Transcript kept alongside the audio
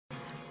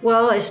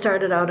Well, I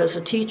started out as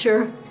a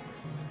teacher.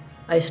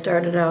 I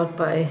started out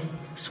by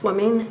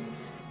swimming,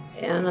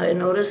 and I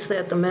noticed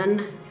that the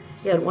men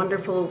had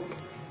wonderful,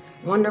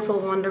 wonderful,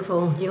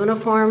 wonderful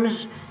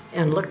uniforms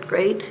and looked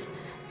great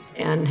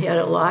and had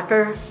a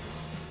locker.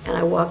 And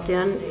I walked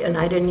in, and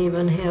I didn't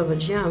even have a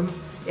gym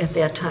at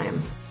that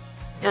time.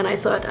 And I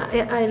thought,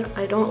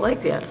 I don't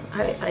like that.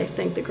 I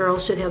think the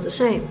girls should have the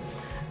same.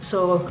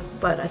 So,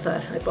 but I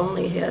thought, I've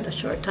only had a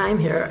short time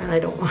here, and I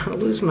don't want to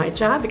lose my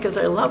job because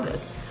I love it.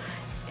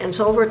 And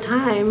so over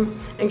time,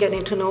 and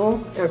getting to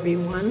know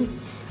everyone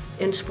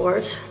in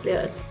sports,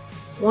 that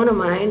one of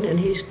mine, and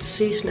he's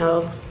deceased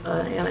now,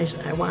 and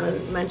I want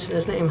to mention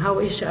his name,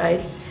 Howie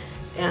Scheid,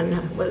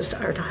 and was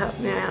our top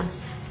man,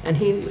 and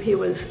he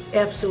was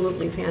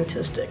absolutely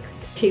fantastic.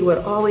 He would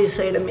always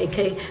say to me,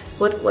 Kay,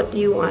 what do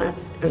you want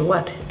and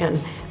what?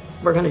 And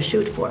we're going to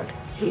shoot for it.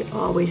 He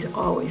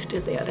always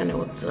did that, and it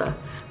was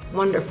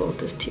wonderful.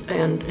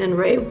 And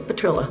Ray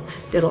Petrilla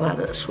did a lot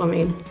of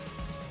swimming.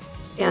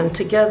 And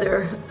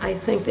together, I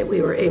think that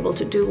we were able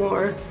to do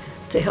more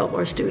to help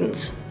our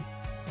students.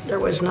 There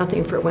was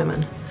nothing for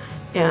women.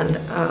 And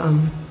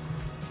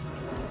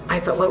I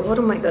thought, well, what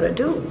am I going to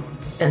do?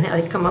 And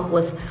I'd come up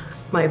with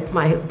my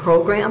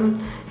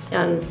program,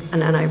 and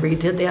then I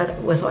redid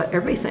that with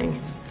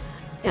everything.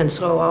 And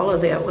so all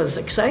of that was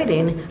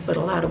exciting, but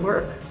a lot of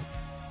work.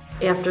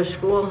 After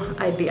school,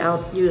 I'd be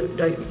out,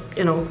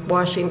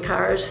 washing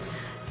cars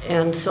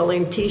and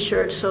selling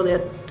T-shirts so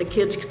that the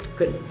kids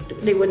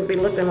they wouldn't be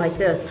looking like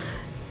this.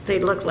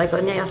 They'd look like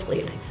an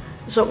athlete.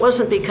 So it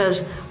wasn't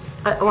because,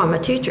 I'm a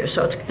teacher,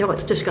 so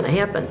it's just going to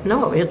happen.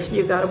 No,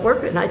 you got to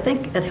work it. And I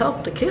think it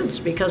helped the kids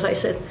because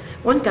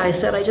one guy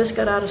said, I just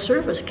got out of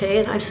service, Kay,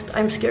 and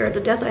I'm scared to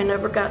death. I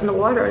never got in the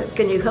water.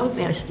 Can you help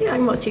me? I said, yeah,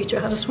 I'm going to teach you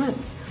how to swim.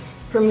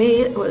 For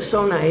me, it was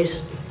so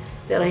nice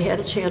that I had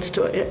a chance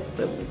to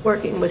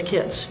working with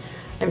kids.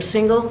 I'm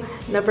single,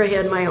 never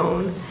had my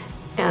own,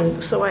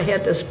 and so I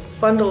had this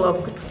bundle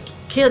of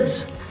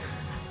kids,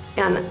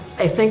 and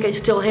I think I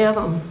still have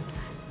them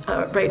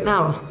right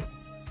now.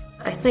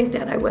 I think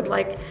that I would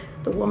like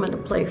the woman to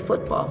play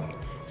football.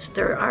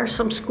 There are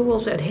some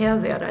schools that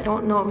have that. I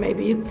don't know,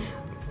 maybe you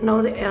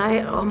know that,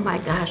 and oh my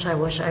gosh, I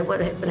wish I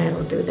would have been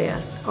able to do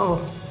that.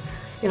 Oh,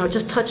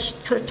 just touch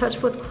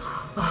football.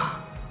 Oh,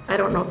 I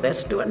don't know if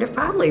that's doing. There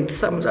probably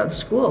some of the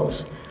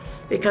schools,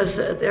 because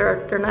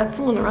they're not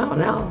fooling around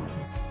now.